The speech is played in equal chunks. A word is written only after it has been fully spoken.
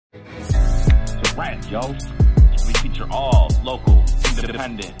a rap, yo. We feature all local,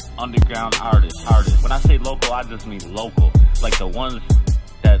 independent, underground artists. When I say local, I just mean local. Like the ones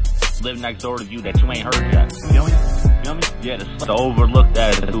that live next door to you that you ain't heard yet. You know me? You know me? Yeah, the overlooked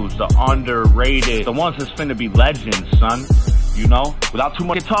dudes, the underrated, the ones that's finna be legends, son. You know? Without too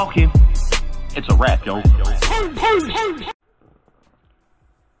much talking, it's a rap, yo.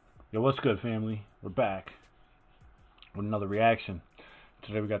 Yo, what's good, family? We're back with another reaction.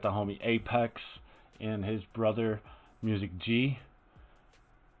 Today we got the homie Apex and his brother Musik G.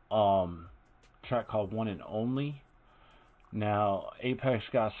 Track called One and Only. Now, Apex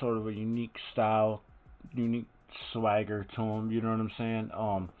got sort of a unique style, unique swagger to him, you know what I'm saying?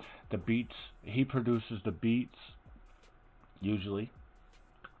 The beats, he produces the beats, usually.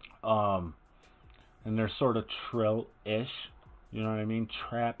 And they're sort of trill-ish, you know what I mean?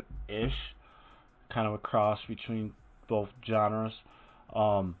 Trap-ish, kind of a cross between both genres.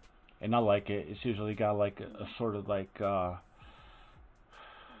 And I like it. It's usually got like a sort of like, I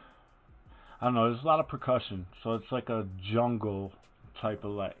don't know, there's a lot of percussion, so it's like a jungle type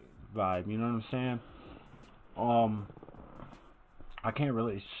of like vibe, you know what I'm saying? I can't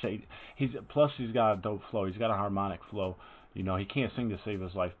really say, he's got a dope flow, he's got a harmonic flow, you know, he can't sing to save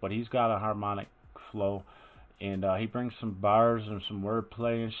his life, but he's got a harmonic flow, and he brings some bars and some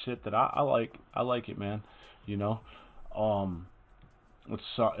wordplay and shit that I like it, man, you know.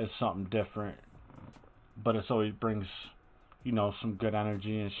 It's something different, but it always brings, you know, some good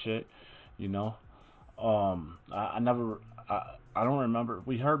energy and shit, you know. I don't remember,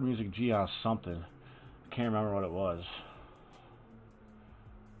 we heard Musik G on something, I can't remember what it was,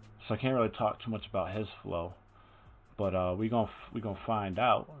 so I can't really talk too much about his flow, but we gonna find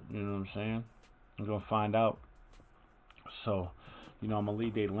out, you know what I'm saying? We're gonna find out. So, you know, I'm gonna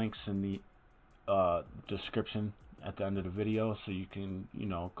leave the links in the description at the end of the video, so you can, you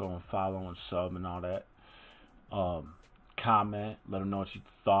know, go and follow and sub and all that. Comment, let them know what you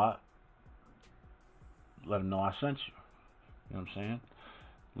thought, let them know I sent you, you know what I'm saying?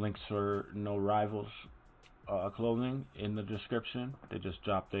 Links for No Rivals clothing in the description. They just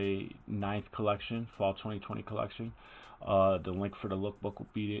dropped a 9th collection, fall 2020 collection. The link for the lookbook will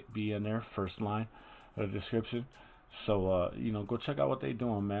be in there, first line of the description. So you know, go check out what they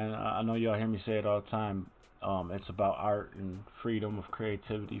doing, man. I know y'all hear me say it all the time. It's about art and freedom of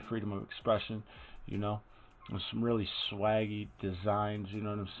creativity, freedom of expression, you know. And some really swaggy designs, you know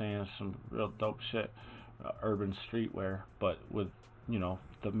what I'm saying? Some real dope shit, urban streetwear, but with, you know,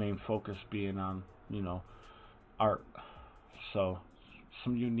 the main focus being on, you know, art. So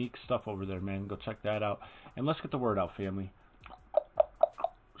some unique stuff over there, man. Go check that out, and let's get the word out, family.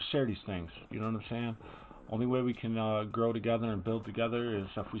 Share these things, you know what I'm saying? Only way we can grow together and build together is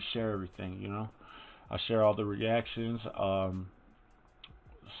if we share everything, you know. I share all the reactions.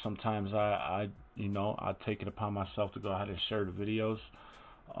 Sometimes I you know, I take it upon myself to go ahead and share the videos.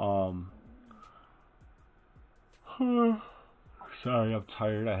 Sorry, I'm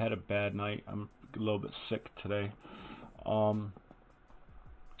tired. I had a bad night. I'm a little bit sick today.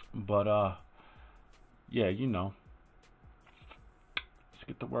 But yeah, you know, let's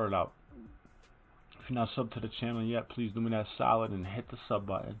get the word out. If you're not subbed to the channel yet, please do me that solid and hit the sub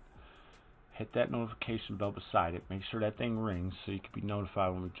button. Hit that notification bell beside it. Make sure that thing rings so you can be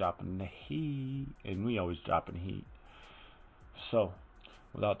notified when we're dropping the heat. And we always dropping heat. So,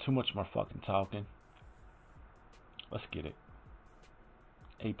 without too much more fucking talking, let's get it.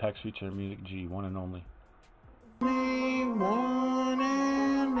 Apex featuring Musik G, One and Only. One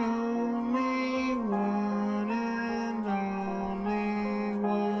and only, one and only,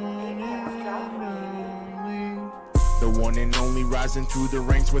 one and only. The one and only, rising through the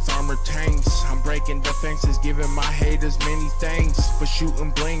ranks with armored tanks. I'm breaking defenses, giving my haters many thanks for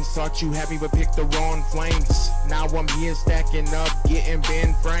shooting blings. Thought you had me but picked the wrong flanks. Now I'm here stacking up, getting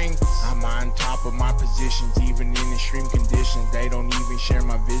Ben Franks. I'm on top of my positions, even in extreme conditions. They don't even share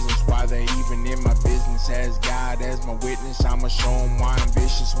my visions, why they even in my business? As God as my witness, I'ma show them why I'm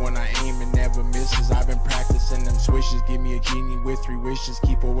vicious. When I aim and never misses, I've been practicing them swishes. Give me a genie with 3 wishes,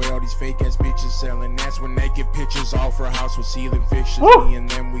 keep away all these fake ass bitches selling. That's when they get pictures all for a house with ceiling fixtures. Woo! Me and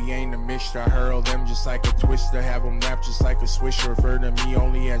them, we ain't a mixture. I hurl them just like a twister, have them wrapped just like a swisher. Refer to me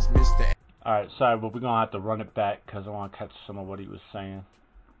only as Mr. Alright, sorry, but we're gonna have to run it back because I want to catch some of what he was saying.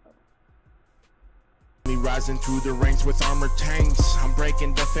 Rising through the ranks with armored tanks. I'm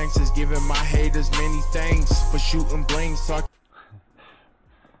breaking defenses, giving my haters many thanks for shooting blings.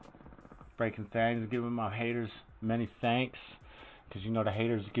 Breaking things, giving my haters many thanks. Because, you know, the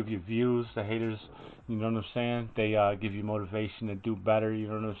haters give you views. The haters, you know what I'm saying? They give you motivation to do better, you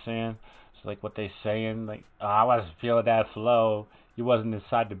know what I'm saying? It's like what they saying, like, oh, I wasn't feeling that flow. you wasn't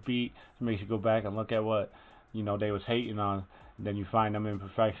inside the beat. It makes you go back and look at what, you know, they was hating on. And then you find them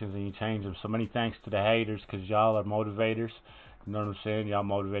imperfections and you change them. So many thanks to the haters, because y'all are motivators. You know what I'm saying? Y'all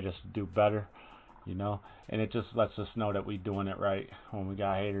motivate us to do better, you know. And it just lets us know that we doing it right when we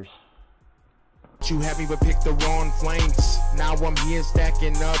got haters. You had me but picked the wrong flanks. Now I'm here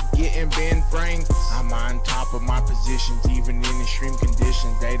stacking up, getting Ben Franks. I'm on top of my positions, even in extreme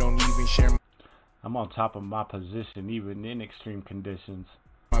conditions. They don't even share I'm on top of my position, even in extreme conditions.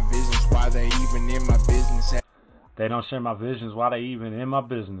 my business. Why they even in my business? They don't share my visions. Why they even in my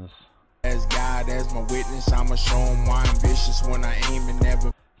business? As God as my witness, I'ma show them why I'm vicious when I aim and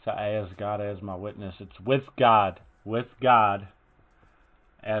never. So as God as my witness. It's with God as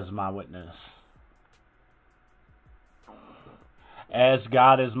my witness. As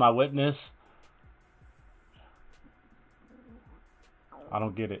God is my witness. I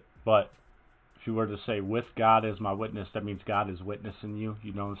don't get it, but if you were to say with God as my witness, that means God is witnessing you.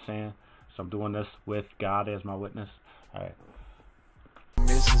 You know what I'm saying? So I'm doing this with God as my witness. All right.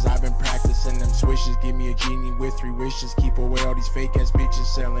 Misses, I've been practicing them swishes. Give me a genie with 3 wishes. Keep away all these fake ass bitches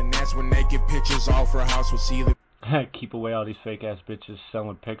selling. That's when they get pictures all for a house with ceiling. Keep away all these fake ass bitches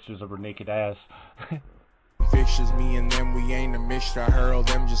selling pictures of her naked ass. Fixtures, me and them, we ain't a mixture. I hurl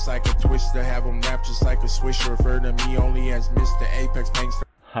them just like a twister. Have them wrapped just like a swisher. Refer to me only as Mr. Apex Prankster.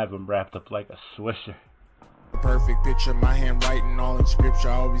 Have them wrapped up like a swisher. Perfect picture, my handwriting all in scripture.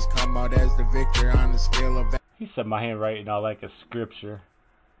 I always come out as the victor on the scale of that. He said my handwriting all like a scripture.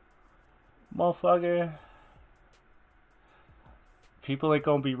 Motherfucker. People ain't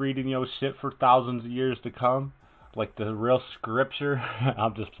gonna be reading your shit for thousands of years to come. Like the real scripture.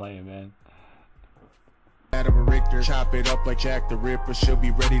 I'm just playing, man. Out of a Richter, chop it up like Jack the Ripper. She'll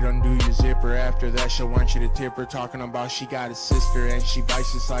be ready to undo your zipper. After that, she'll want you to tip her. Talking about she got a sister and she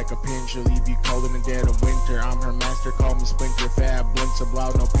bites just like a pin. She'll leave you cold in the dead of winter. I'm her master, call me Splinter. Fab, blimps, a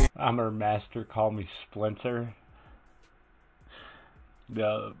blow, no pin. I'm her master, call me Splinter.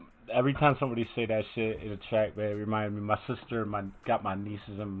 Every time somebody say that shit in a track, man, it reminded me. My sister, got my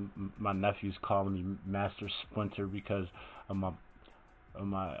nieces and my nephews calling me Master Splinter because of my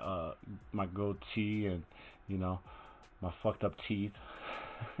goatee and, you know, my fucked up teeth.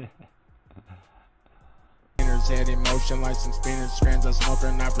 Head in motion like some spinners, strands of smoke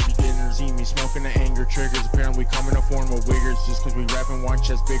are not for beginners. See me smoking the anger triggers, apparently come in a form of wiggers. Just cause we rapping one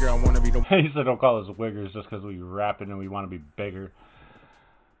chest bigger, I wanna be the. He said don't call us wiggers just cause we rapping and we wanna be bigger.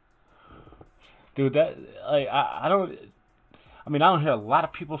 Dude, that, like, I don't hear a lot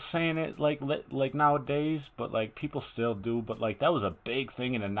of people saying it like nowadays, but like people still do. But like that was a big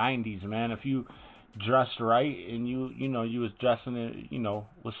thing in the 90s, man. If you dressed right and you was dressing it,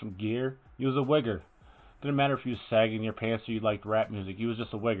 with some gear, you was a wigger. Didn't matter if you was sagging your pants or you liked rap music. You was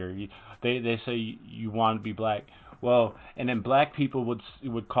just a wigger. They say you want to be black. Well, and then black people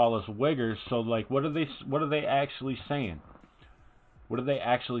would call us wiggers. So like, what are they actually saying? What are they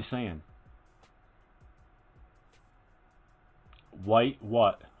actually saying? White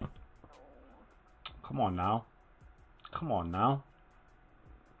what? Come on now. Come on now.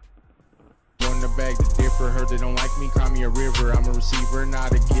 On the bag to differ, heard they don't like me, call me a river. I'm a receiver,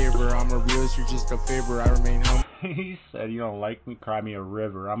 not a giver. I'm a realist, you're just a fibber. I remain humble. He said, you don't like me, cry me a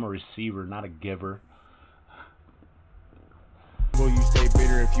river. I'm a receiver, not a giver. Will you stay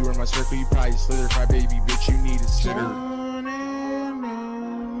bitter? If you were in my circle, you probably slither. Cry baby, bitch, you need a sitter.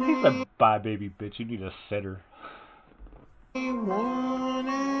 He said, bye baby, bitch, you need a sitter. One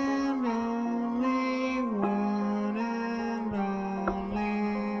and only, one and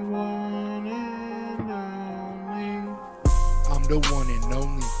only, one and only. I'm the one and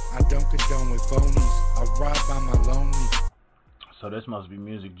only. I don't condone with phonies. I ride by my lonely. So this must be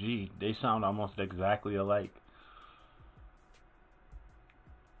Music G. They sound almost exactly alike.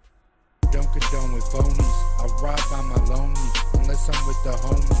 Don't condone with phonies. I ride by my lonely. Unless I'm with the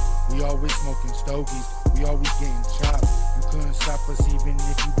homie. We always smoking stogies. We always getting chopped. You couldn't stop us even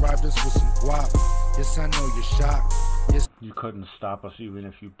if you bribed us with some guap. Yes, I know you're shocked. Yes, you couldn't stop us even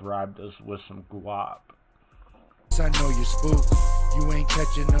if you bribed us with some guap. Yes, I know you're spooked. You ain't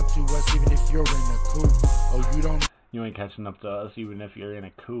catching up to us even if you're in a coupe. Oh, you don't. You ain't catching up to us even if you're in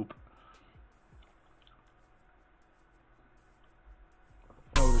a coupe.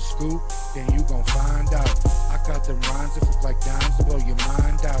 Know the scoop, then you gon' find out. I got them rhymes that look like dimes to blow your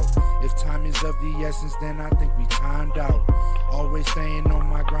mind out. If time is of the essence, then I think we timed out. Always staying on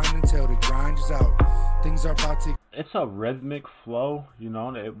my grind until the grind is out. Things are about to. It's a rhythmic flow,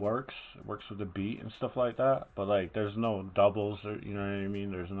 it works. It works with the beat and stuff like that. But like, there's no doubles, or you know what I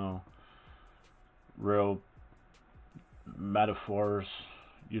mean. There's no real metaphors.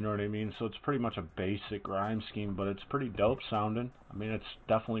 You know what I mean? So it's pretty much a basic rhyme scheme, but it's pretty dope sounding. I mean, it's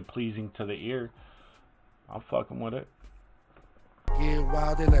definitely pleasing to the ear. I'm fucking with it. Get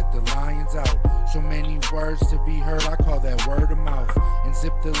wild, they let the lions out. So many words to be heard, I call that word of mouth. And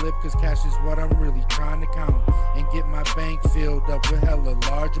zip the lip, cause cash is what I'm really trying to count. And get my bank filled up with hella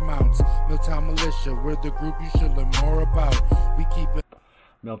large amounts. Milltown Militia, we're the group you should learn more about. We keep it.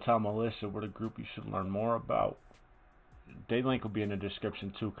 Milltown Militia, we're the group you should learn more about. They link will be in the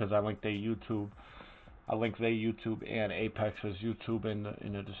description too, cause I link their YouTube. I link their YouTube and Apex's YouTube in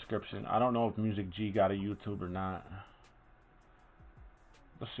the description. I don't know if Musik G got a YouTube or not.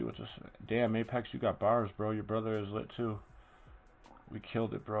 Let's see what this. Damn, Apex, you got bars, bro. Your brother is lit too. We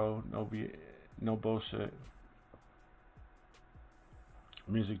killed it, bro. No bullshit.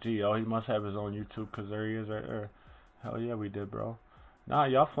 Musik G, oh, he must have his own YouTube, cause there he is right there. Hell yeah, we did, bro. Nah,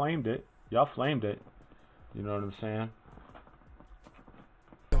 y'all flamed it. Y'all flamed it. You know what I'm saying?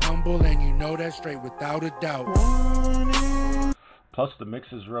 Humble, and you know that straight without a doubt. Plus the mix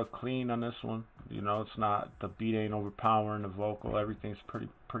is real clean on this one. You know, it's not, the beat ain't overpowering the vocal. Everything's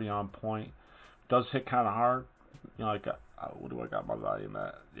pretty on point. Does hit kind of hard. You know, like what do I got my volume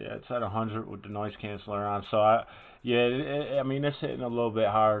at? Yeah, it's at 100 with the noise canceller on. So I mean, it's hitting a little bit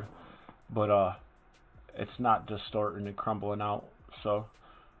hard, but it's not distorting and crumbling out. So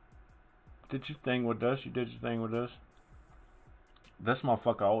did your thing with this. You did your thing with this. This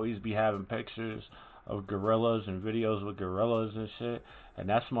motherfucker always be having pictures of gorillas and videos with gorillas and shit. And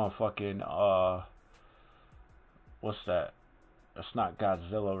that's motherfucking, what's that? That's not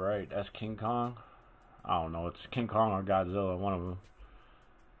Godzilla, right? That's King Kong? I don't know. It's King Kong or Godzilla, one of them.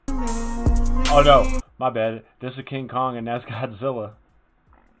 Oh no, my bad. This is King Kong and that's Godzilla.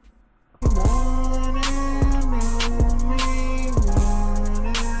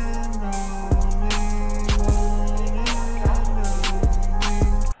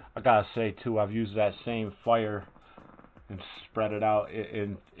 I gotta say too, I've used that same fire and spread it out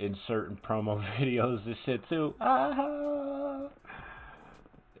in certain promo videos and shit too. Ah,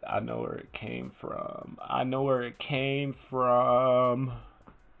 I know where it came from. I know where it came from.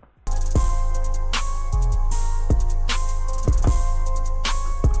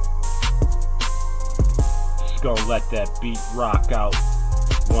 Just gonna let that beat rock out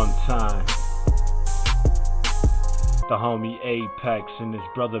one time. The homie Apex and his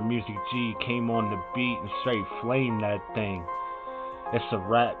brother Musik G came on the beat and straight flamed that thing. It's a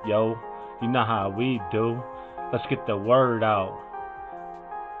rap, yo. You know how we do. Let's get the word out.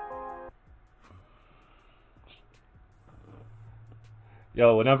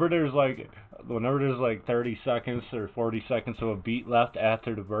 Yo, whenever there's like 30 seconds or 40 seconds of a beat left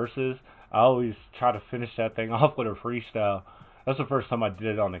after the verses, I always try to finish that thing off with a freestyle. That's the first time I did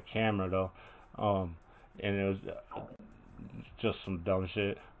it on the camera though. And it was just some dumb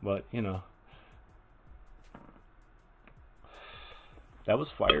shit, but you know, that was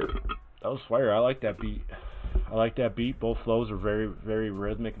fire. That was fire. I like that beat. I like that beat. Both flows are very, very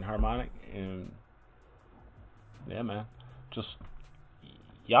rhythmic and harmonic, and yeah, man, just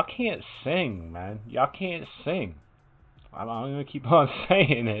y'all can't sing, man. Y'all can't sing. I'm gonna keep on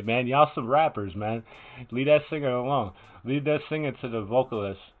saying it, man. Y'all some rappers, man. Leave that singer alone. Leave that singing to the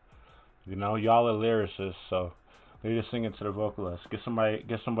vocalist. You know, y'all are lyricists, so leave the singing to the vocalist. Get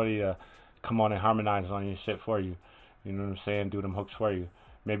somebody to come on and harmonize on your shit for you. You know what I'm saying? Do them hooks for you.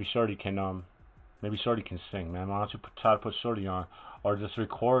 Maybe Shorty can sing, man. Why don't you try to put Shorty on, or just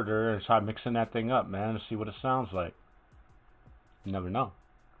record her and try mixing that thing up, man, and see what it sounds like. You never know.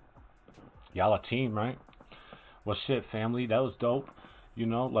 Y'all a team, right? Well, shit, family, that was dope. You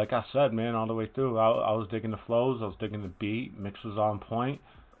know, like I said, man, all the way through, I was digging the flows, I was digging the beat, mix was on point.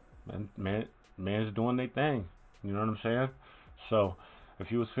 Man's doing their thing. You know what I'm saying? So,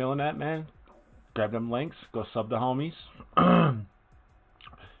 if you was feeling that, man, grab them links, go sub the homies.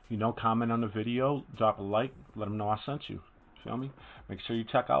 You know, comment on the video, drop a like, let them know I sent you. Feel me? Make sure you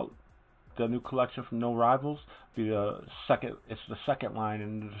check out the new collection from No Rivals. It's the second line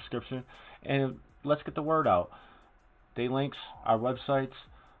in the description. And let's get the word out. They links, our websites,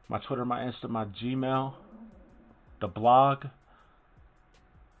 my Twitter, my Insta, my Gmail, the blog,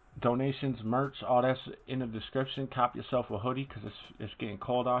 donations, merch, all that's in the description. Cop yourself a hoodie because it's getting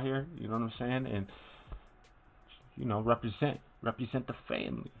cold out here. You know what I'm saying? And you know, represent the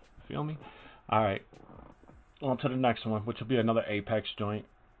family. Feel me? All right. On to the next one, which will be another Apex joint.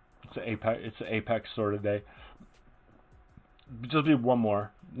 It's an Apex sort of day. Just be one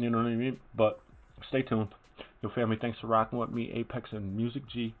more. You know what I mean? But stay tuned. Yo, family, thanks for rocking with me, Apex and Musik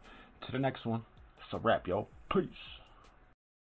G. To the next one. It's a wrap, yo. Peace.